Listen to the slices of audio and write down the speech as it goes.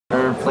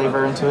herb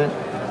flavor into it,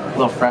 a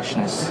little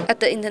freshness. At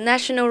the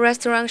International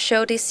Restaurant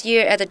Show this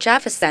year at the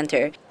Javits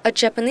Center, a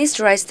Japanese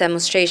rice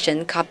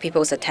demonstration caught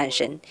people's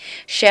attention.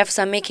 Chefs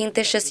are making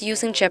dishes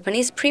using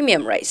Japanese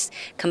premium rice,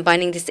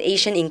 combining this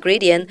Asian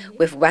ingredient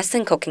with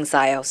Western cooking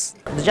styles.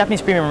 The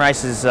Japanese premium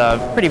rice is a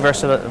pretty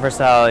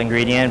versatile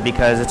ingredient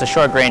because it's a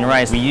short grain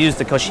rice. We use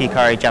the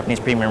koshihikari Japanese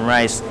premium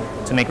rice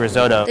to make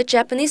risotto. The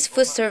Japanese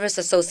Food Service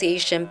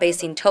Association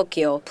based in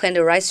Tokyo planned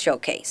a rice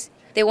showcase.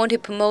 They want to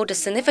promote the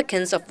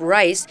significance of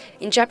rice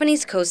in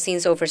Japanese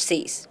cuisines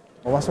overseas.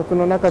 和食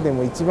の中で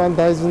も一番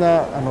大事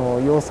な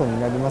要素に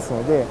なります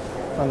ので、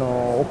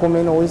お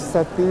米の美味し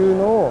さっていう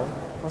のを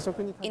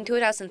In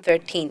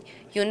 2013,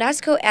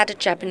 UNESCO added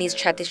Japanese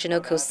traditional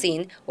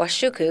cuisine,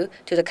 washuku,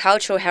 to the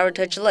cultural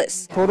heritage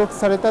list. 登録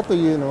されたと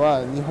いうの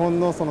は日本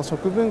のその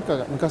食文化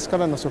が昔か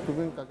らの食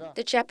文化が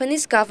The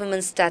Japanese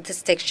government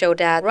statistics show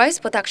that rice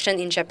production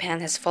in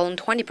Japan has fallen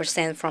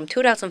 20% from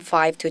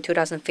 2005 to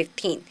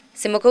 2015.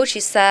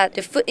 Simoguchi said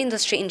the food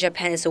industry in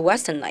Japan is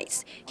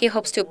westernized. He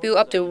hopes to build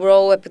up the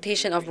world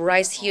reputation of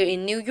rice here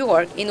in New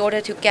York in order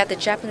to get the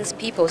Japanese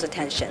people's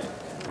attention.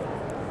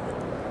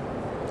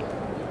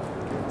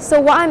 So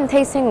what I'm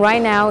tasting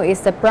right now is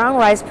the brown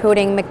rice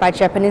pudding made by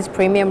Japanese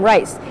premium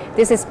rice.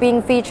 This is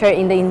being featured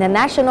in the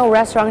International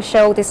Restaurant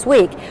Show this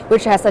week,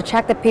 which has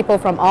attracted people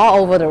from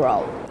all over the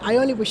world. I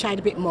only wish I had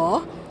a bit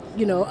more,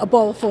 a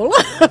bowl full.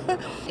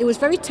 It was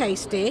very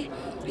tasty.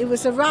 It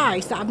was a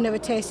rice that I've never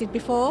tasted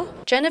before.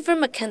 Jennifer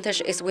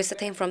McIntosh is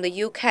visiting from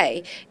the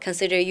UK,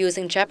 consider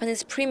using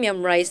Japanese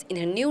premium rice in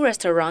her new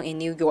restaurant in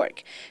New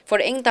York. For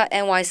the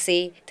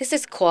Ink.NYC, this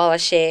is Koala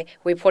Shea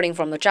reporting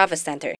from the Javits Center.